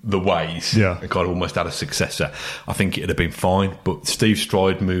him the ways, and kind of almost had a successor, I think it'd have been fine. But Steve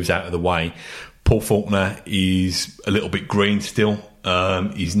Stride moves out of the way. Paul Faulkner is a little bit green still.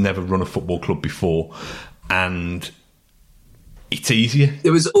 He's never run a football club before, and it's easier.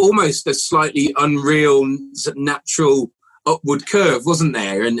 There was almost a slightly unreal, natural upward curve, wasn't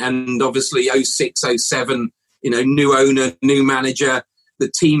there? And obviously 06, 07, new owner, new manager,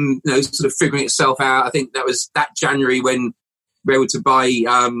 the team, sort of figuring itself out. I think that was that January when we were able to buy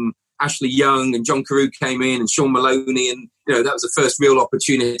Ashley Young and John Carew came in and Sean Maloney. And, that was the first real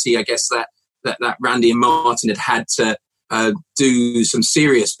opportunity, I guess, that Randy and Martin had to do some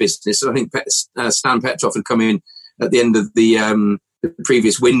serious business. So I think Stan Petrov had come in at the end of the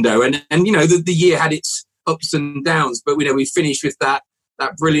previous window. And the year had its ups and downs, but we finished with that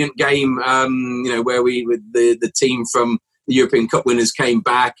brilliant game, where with the team from the European Cup winners came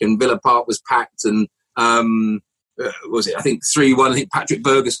back and Villa Park was packed and was it, I think 3-1, I think Patrick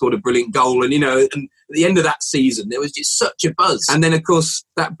Berger scored a brilliant goal and at the end of that season there was just such a buzz, and then of course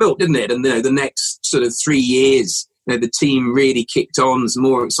that built, didn't it? And the next sort of 3 years the team really kicked on, some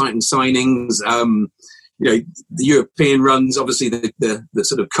more exciting signings, the European runs, obviously the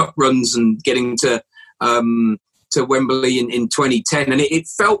sort of cup runs and getting to Wembley in 2010, and it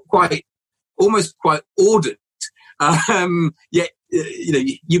felt almost quite ordered. Yet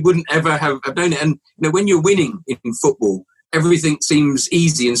you wouldn't ever have known it. And when you're winning in football, everything seems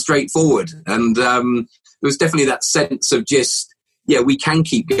easy and straightforward. And there was definitely that sense of just we can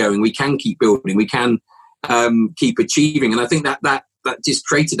keep going, we can keep building, we can keep achieving. And I think that just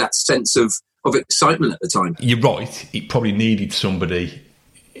created that sense of excitement at the time. You're right. It probably needed somebody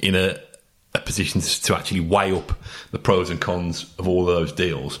in a position to actually weigh up the pros and cons of all those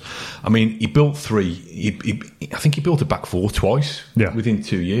deals. I mean, he built three. I think he built a back four twice within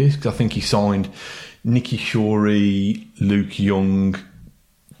 2 years, because I think he signed Nicky Shorey, Luke Young,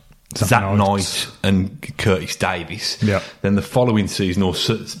 Zach Knight and Curtis Davis. Yeah. Then the following season, or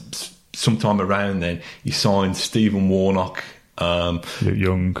sometime around then, he signed Stephen Warnock,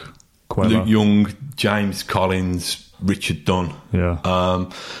 Luke Young, James Collins, Richard Dunn. Yeah.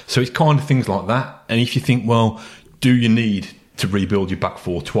 So it's kind of things like that. And if you think, well, do you need to rebuild your back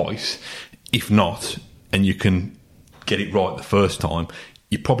four twice? If not, and you can get it right the first time,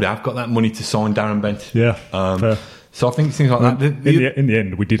 you probably have got that money to sign Darren Bent. Yeah. Fair. So I think things like that. In the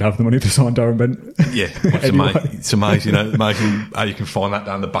end, we did have the money to sign Darren Bent. Yeah, it's amazing. Amazing how you can find that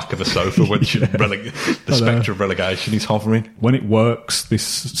down the back of a sofa when the spectre of relegation is hovering. When it works, this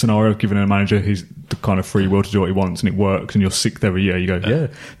scenario, giving a manager he's the kind of free will to do what he wants, and it works, and you're sixth every year, you go,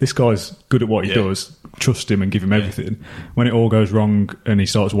 this guy's good at what he does. Trust him and give him everything. When it all goes wrong and he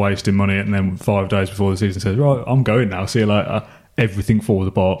starts wasting money, and then 5 days before the season says, right, I'm going now, see you later. Everything falls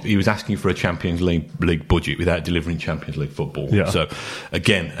apart. He was asking for a Champions League budget without delivering Champions League football. Yeah. So,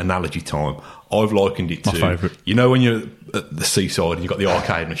 again, analogy time. I've likened it to... My favourite. When you're at the seaside and you've got the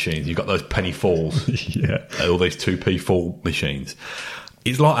arcade machines, you've got those penny falls, all these 2p fall machines.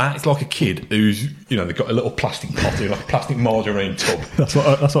 It's like that. It's like a kid who's, they've got a little plastic pot, like a plastic margarine tub. That's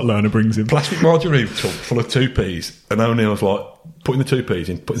what Lerner brings in. Plastic margarine tub full of 2p's. And O'Neill's like, putting the 2p's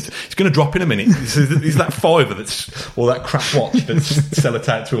in. It's going to drop in a minute. Is that fiver or that crap watch that's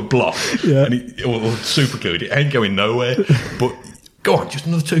sellotape to a block or super glued? It ain't going nowhere. But go on, just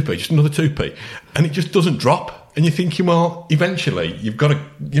another 2p, just another 2p. And it just doesn't drop. And you're thinking, well, eventually you've got to,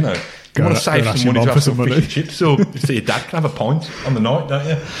 you want to save some money to have some fish and chips, or so your dad can have a pint on the night, don't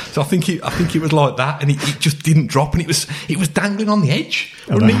you? So I think it was like that, and it just didn't drop, and it was dangling on the edge.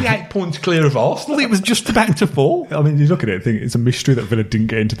 We're nearly 8 points clear of Arsenal. It was just about to fall. I mean, you look at it, I think it's a mystery that Villa didn't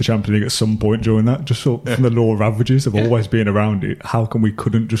get into the Champions League at some point during that. Just from the law of averages of always being around it, how come we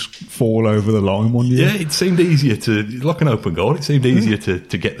couldn't just fall over the line one year? Yeah, it seemed easier to, like an open goal, it seemed easier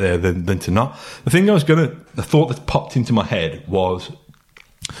to get there than to not. The thought that popped into my head was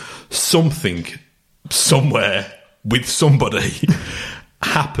something somewhere with somebody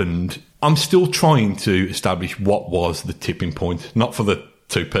happened. I'm still trying to establish what was the tipping point, not for the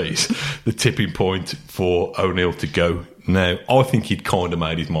 2p's, the tipping point for O'Neill to go. Now, I think he'd kind of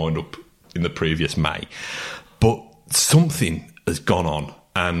made his mind up in the previous May, but something has gone on,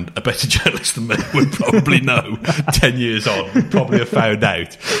 and a better journalist than me would probably know 10 years on, would probably have found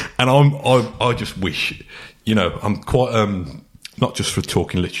out. And I just wish, I'm quite... not just for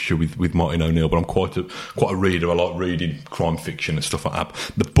talking literature with Martin O'Neill, but I'm quite a reader. I like reading crime fiction and stuff like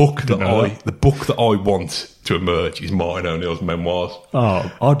that. The book that I want to emerge is Martin O'Neill's memoirs.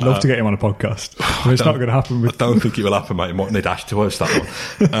 Oh, I'd love to get him on a podcast. It's not going to happen. I don't think it will happen, mate. You might need Ash to host that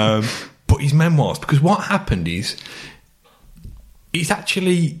one. But his memoirs, because what happened is he's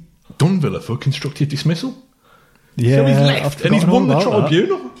actually done Villa for constructive dismissal. Yeah, so he's left and he's won the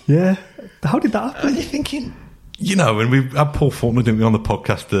tribunal. That. Yeah, how did that happen? And you're thinking... and we had Paul Faulkner, didn't we, on the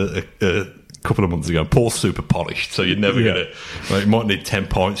podcast a couple of months ago. Paul's super polished, so you're never going to... you might need 10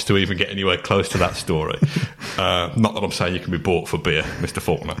 points to even get anywhere close to that story. Not that I'm saying you can be bought for beer, Mr.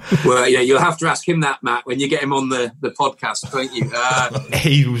 Faulkner. Well, yeah, you'll have to ask him that, Matt, when you get him on the podcast, won't you?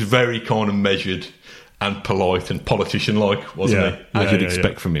 He was very kind of measured and polite and politician-like, wasn't he? As you'd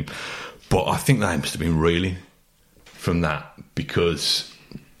expect from him. But I think they must have been reeling from that, because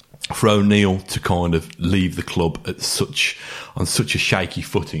for O'Neill to kind of leave the club on such a shaky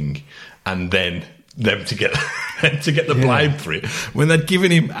footing, and then them to get the blame for it when they'd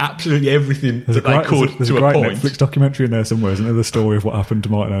given him absolutely everything that they could to a point. Netflix documentary in there somewhere, isn't there? The story of what happened to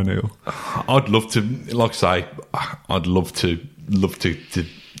Martin O'Neill. I'd love to, like I say, I'd love to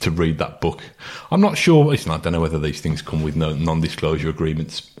read that book. I'm not sure. I don't know whether these things come with non-disclosure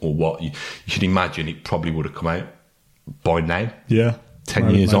agreements or what. You should imagine it probably would have come out by now. Yeah.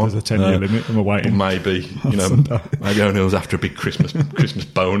 10 years on. There's a 10-year limit, and we're waiting. Maybe, maybe O'Neill's after a big Christmas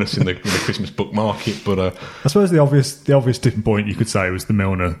bonus in the Christmas book market. But I suppose the obvious tipping point you could say was the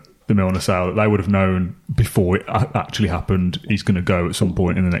Milner sale, that they would have known before it actually happened. He's going to go at some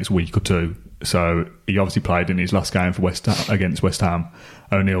point in the next week or two. So he obviously played in his last game for against West Ham.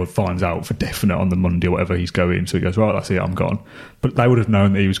 O'Neill finds out for definite on the Monday or whatever he's going, so he goes, right, that's it, I'm gone. But they would have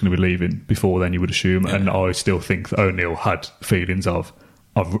known that he was going to be leaving before then, you would assume. Yeah. And I still think that O'Neill had feelings of,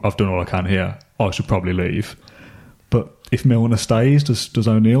 I've done all I can here, I should probably leave. But if Milner stays, does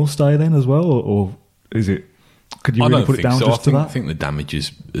O'Neill stay then as well, or is it? Could you really put it down just to that? I think the damage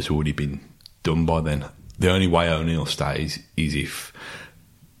has already been done by then. The only way O'Neill stays is if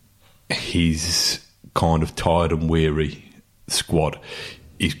his kind of tired and weary squad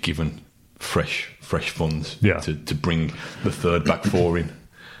is given fresh funds to bring the third back four in.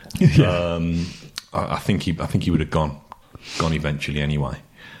 Yeah. I think he would have gone eventually anyway.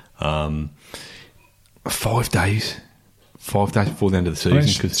 5 days before the end of the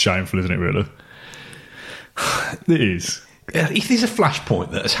season. It's shameful, isn't it, really? It is. If there's a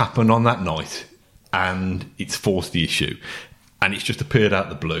flashpoint that has happened on that night and it's forced the issue and it's just appeared out of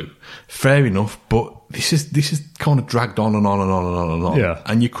the blue, fair enough, but this is kind of dragged on and on and on and on and on. Yeah.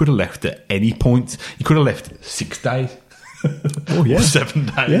 And you could have left at any point. You could have left 6 days. Oh, yeah. Or 7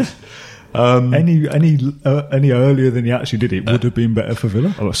 days. Yeah. Any earlier than he actually did it would have been better for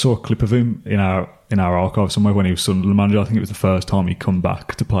Villa. I saw a clip of him in our archive somewhere when he was Sunderland manager. I think it was the first time he'd come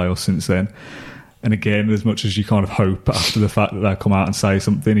back to play us since then. And again, as much as you kind of hope after the fact that they come out and say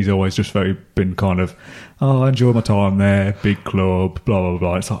something, he's always just been kind of, I enjoy my time there, big club, blah, blah,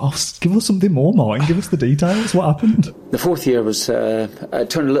 blah. It's like, give us something more, Martin. Give us the details. What happened? The fourth year was, I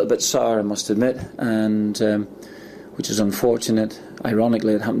turned a little bit sour, I must admit, and which is unfortunate.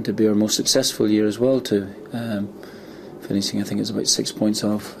 Ironically, it happened to be our most successful year as well, too. Finishing, I think it's about 6 points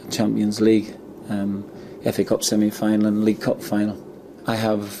off Champions League, FA Cup semi-final and League Cup final. I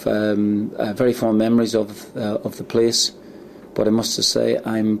have very fond memories of the place, but I must just say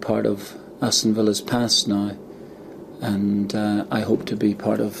I'm part of Aston Villa's past now, and I hope to be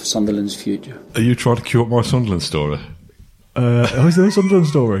part of Sunderland's future. Are you trying to cue up my Sunderland story? Is there a Sunderland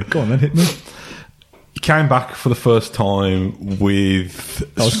story? Go on then, hit me. He came back for the first time with...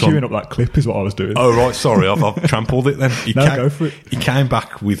 I was queuing up that clip is what I was doing. Oh, right, sorry, I've trampled it then. Go for it. He came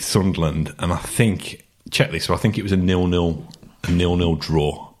back with Sunderland, and I think, check this, so I think it was a 0-0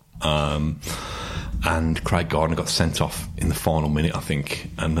 draw, and Craig Gardner got sent off in the final minute, I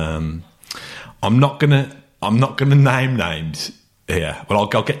think. And I'm not gonna name names here. Well,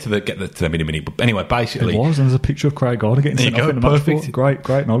 I'll get to them in a minute. But anyway, basically, it was. And there's a picture of Craig Gardner getting sent off in the match ball.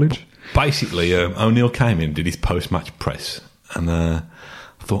 Great knowledge. Basically, O'Neill came in, did his post-match press, and I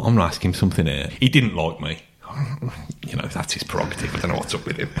thought, I'm gonna ask him something here. He didn't like me. That's his prerogative. I don't know what's up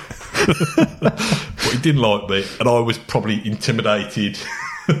with him. But he didn't like me, and I was probably intimidated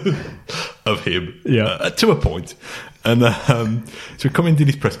of him to a point. And so he come in, did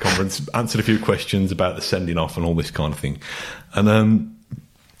his press conference, answered a few questions about the sending off and all this kind of thing. And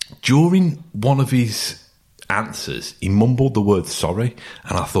during one of his answers, he mumbled the word sorry,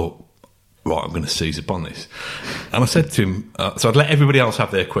 and I thought, right, I'm going to seize upon this. And I said to him, so I'd let everybody else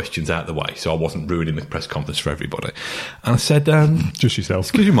have their questions out of the way, so I wasn't ruining the press conference for everybody. And I said, just yourself.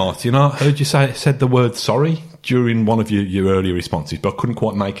 Excuse me, Martin, I heard you said the word sorry during one of your earlier responses, but I couldn't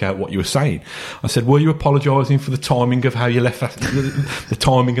quite make out what you were saying. I said, were you apologising for the timing of how you left, the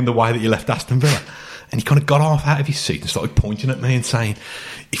timing and the way that you left Aston Villa? And he kind of got off out of his seat and started pointing at me and saying,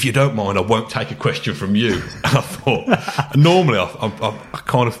 if you don't mind, I won't take a question from you. And I thought, normally I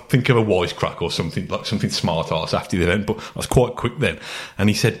kind of think of a wisecrack or something, like something smart ass after the event, but I was quite quick then. And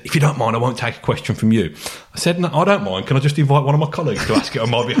he said, if you don't mind, I won't take a question from you. I said, no, I don't mind. Can I just invite one of my colleagues to ask it on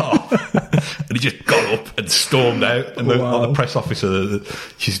my behalf? And he just got up and stormed out. And the press officer,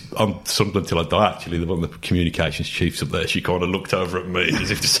 she's on Sunderland till I die, actually, one of the communications chiefs up there, she kind of looked over at me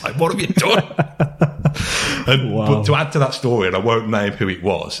as if to say, what have you done? But to add to that story, and I won't name who it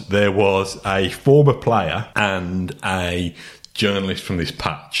was, there was a former player and a journalist from this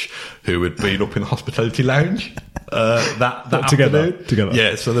patch who had been up in the hospitality lounge that afternoon. Together.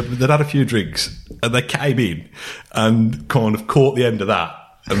 Yeah, so they'd had a few drinks and they came in and kind of caught the end of that.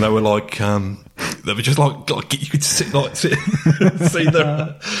 And they were like, they were just like you could see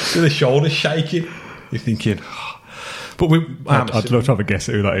their shoulders shaking. You're thinking, but I'd love to have a guess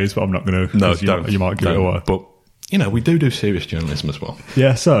at who that is, but I'm not going to. No, don't. You might give it away. But we do serious journalism as well.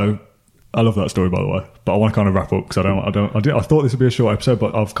 Yeah, so I love that story, by the way. But I want to kind of wrap up because I thought this would be a short episode,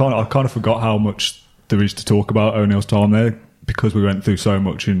 but I kind of forgot how much there is to talk about O'Neill's time there because we went through so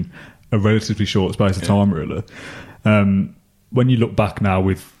much in a relatively short space of time, really. When you look back now,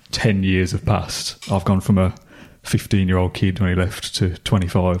 with 10 years have passed, I've gone from a 15-year-old kid when he left to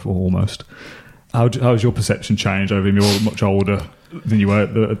 25 or almost. How's your perception changed over him? You're much older than you were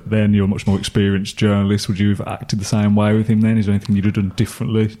then. You're a much more experienced journalist. Would you have acted the same way with him then? Is there anything you'd have done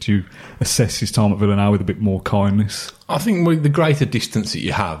differently? Do you assess his time at Villa now with a bit more kindness? I think with the greater distance that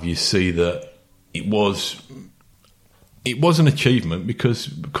you have, you see that it was an achievement because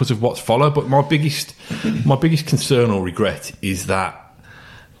of what's followed. But my biggest concern or regret is that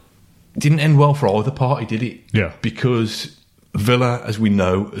it didn't end well for either party, did it? Yeah. Because Villa, as we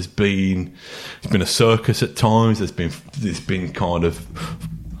know, it's been a circus at times. There's been kind of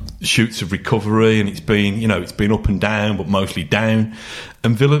shoots of recovery, and it's been up and down, but mostly down.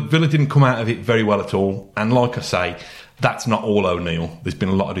 And Villa didn't come out of it very well at all. And like I say, that's not all O'Neill. There's been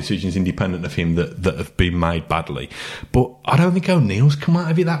a lot of decisions independent of him that have been made badly. But I don't think O'Neill's come out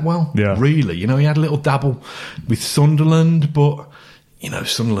of it that well, really. He had a little dabble with Sunderland, but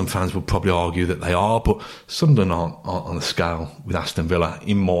Sunderland fans will probably argue that they are, but Sunderland aren't on the scale with Aston Villa,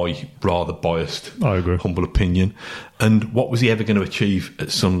 in my rather biased, humble opinion. And what was he ever going to achieve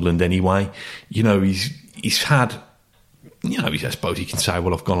at Sunderland anyway? He's had... I suppose he can say,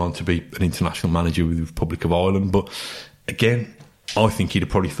 well, I've gone on to be an international manager with the Republic of Ireland. But again, I think he'd have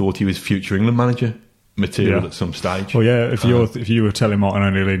probably thought he was future England manager material at some stage. Well, yeah, if you were telling Martin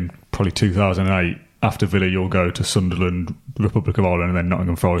O'Neill in probably 2008, after Villa, you'll go to Sunderland, Republic of Ireland, and then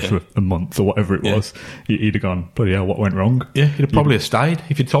Nottingham Forest for a month or whatever it was, he'd have gone, bloody hell, what went wrong? Yeah, he'd have probably stayed.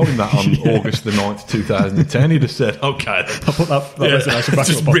 If you'd told him that on August the 9th, 2010, he'd have said, okay. I'll put that resignation back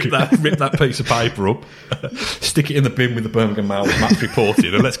just in my pocket. rip that piece of paper up, stick it in the bin with the Birmingham Mail match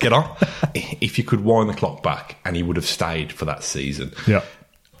reported, and let's get on. If you could wind the clock back, and he would have stayed for that season. Yeah.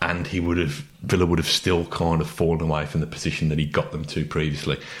 And Villa would have still kind of fallen away from the position that he got them to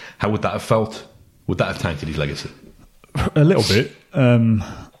previously. How would that have felt? Would that have tainted his legacy? A little bit.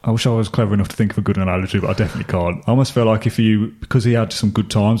 I wish I was clever enough to think of a good analogy, but I definitely can't. I almost feel like because he had some good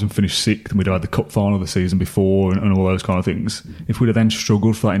times and finished sixth, and we'd had the cup final the season before and all those kind of things, if we'd have then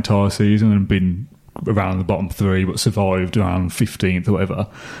struggled for that entire season and been around the bottom three but survived around 15th or whatever,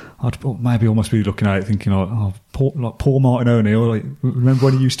 I'd maybe almost be looking at it thinking, poor Martin O'Neill. Like, remember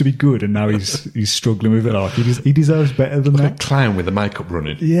when he used to be good and now he's struggling with it? Like, he deserves better than that. A clown with the makeup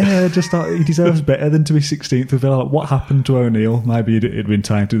running. Yeah, just like, he deserves better than to be 16th. With like, what happened to O'Neill? Maybe it'd been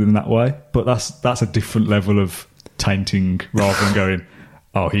tainted in that way. But that's a different level of tainting rather than going,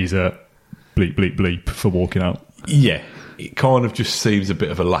 he's a bleep bleep bleep for walking out. Yeah, it kind of just seems a bit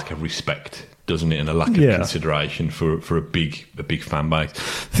of a lack of respect, doesn't it, and a lack of consideration for a big fan base.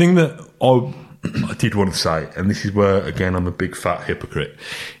 The thing that I did want to say, and this is where again I'm a big fat hypocrite,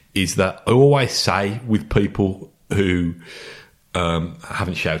 is that I always say with people who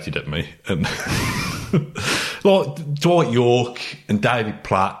haven't shouted at me, and like Dwight York and David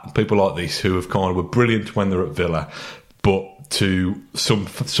Platt, people like this who have kind of were brilliant when they're at Villa, but to some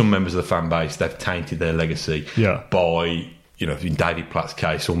members of the fan base, they've tainted their legacy by, in David Platt's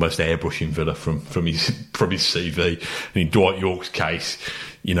case, almost airbrushing Villa from his CV, and in Dwight York's case,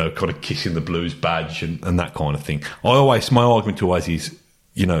 kind of kissing the Blues badge and that kind of thing. My argument always is,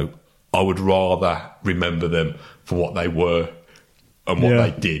 I would rather remember them for what they were and what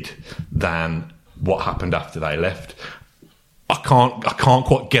they did than what happened after they left. I can't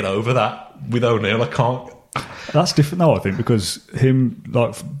quite get over that with O'Neill. I can't. That's different though, I think, because him,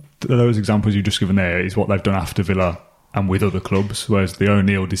 like those examples you've just given there, is what they've done after Villa and with other clubs, whereas the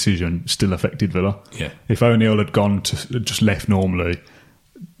O'Neill decision still affected Villa. Yeah. If O'Neill had gone to just left normally,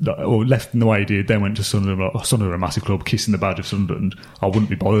 or left in the way he did, then went to Sunderland, Sunderland, a massive club, kissing the badge of Sunderland, I wouldn't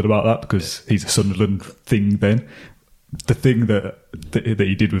be bothered about that because he's a Sunderland thing then. The thing that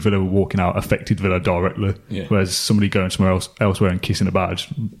he did with Villa walking out affected Villa directly, whereas somebody going somewhere elsewhere and kissing a badge,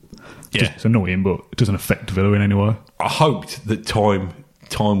 it's annoying, but it doesn't affect Villa in any way. I hoped that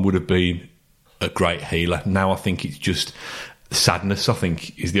time would have been a great healer. Now I think it's just sadness, I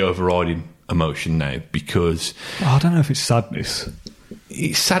think, is the overriding emotion now, because I don't know if it's sadness.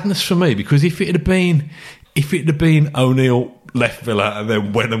 It's sadness for me, because if it had been O'Neill left Villa and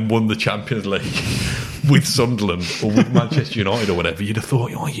then went and won the Champions League with Sunderland or with Manchester United or whatever, you'd have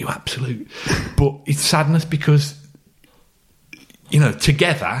thought, oh, you absolute. But it's sadness because,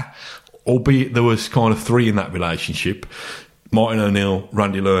 together, albeit there was kind of three in that relationship, Martin O'Neill,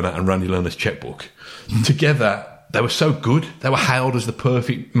 Randy Lerner and Randy Lerner's checkbook, together they were so good. They were hailed as the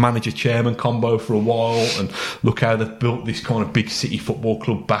perfect manager-chairman combo for a while, and look how they've built this kind of big city football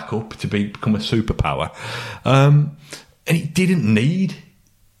club back up to become a superpower. And it didn't need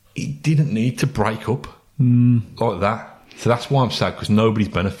to break up like that. So that's why I'm sad, because nobody's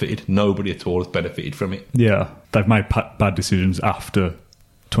benefited. Nobody at all has benefited from it. Yeah, they've made bad decisions after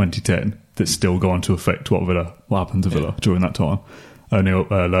 2010 that still go on to affect what happened to Villa during that time. O'Neill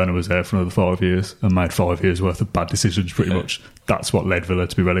Lerner was there for another 5 years and made 5 years worth of bad decisions pretty much. That's what led Villa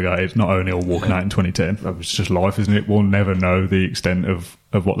to be relegated, not O'Neill walking out in 2010. That was just life, isn't it? We'll never know the extent of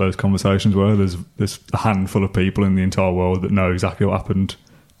what those conversations were. There's a handful of people in the entire world that know exactly what happened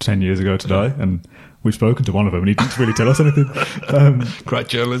 10 years ago today, and we've spoken to one of them and he didn't really tell us anything. Great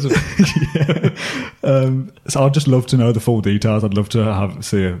journalism. So I'd just love to know the full details. I'd love to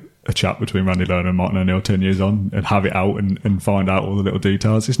see a chat between Randy Lerner and Martin O'Neill 10 years on and have it out and find out all the little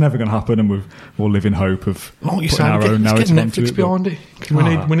details. It's never going to happen, and we'll live in hope of putting our own narrative onto it. Behind it.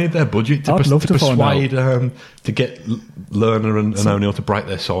 We need their budget to persuade to get Lerner and O'Neill to break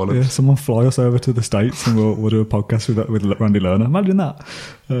their silence. Yeah, someone fly us over to the States and we'll do a podcast with Randy Lerner. Imagine that.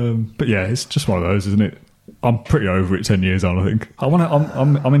 But yeah, it's just one of those, isn't it? I'm pretty over it 10 years on, I think.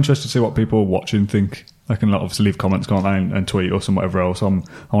 I'm interested to see what people watching think. They can obviously leave comments, can't they, and tweet us and whatever else. I want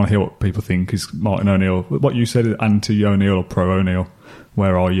to hear what people think. Is Martin O'Neill, what you said, anti-O'Neill or pro-O'Neill?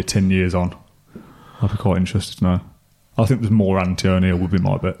 Where are you 10 years on? I'd be quite interested to know. I think there's more anti-O'Neill would be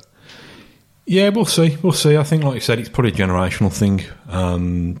my bet. Yeah, we'll see. I think, like you said, it's probably a generational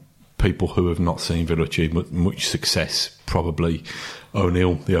thing. People who have not seen Villa achieve much success, probably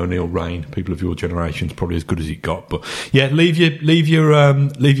the O'Neill reign. People of your generation is probably as good as it got. But yeah, leave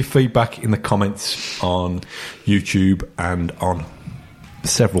your feedback in the comments on YouTube and on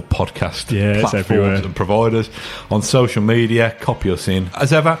several podcast platforms and providers, on social media. Copy us in.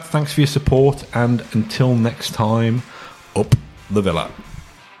 As ever, thanks for your support, and until next time, up the Villa.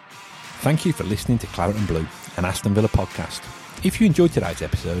 Thank you for listening to Claret and Blue, an Aston Villa podcast. If you enjoyed today's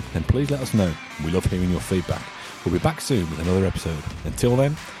episode, then please let us know. We love hearing your feedback. We'll be back soon with another episode. Until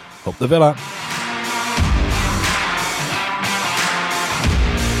then, up the Villa.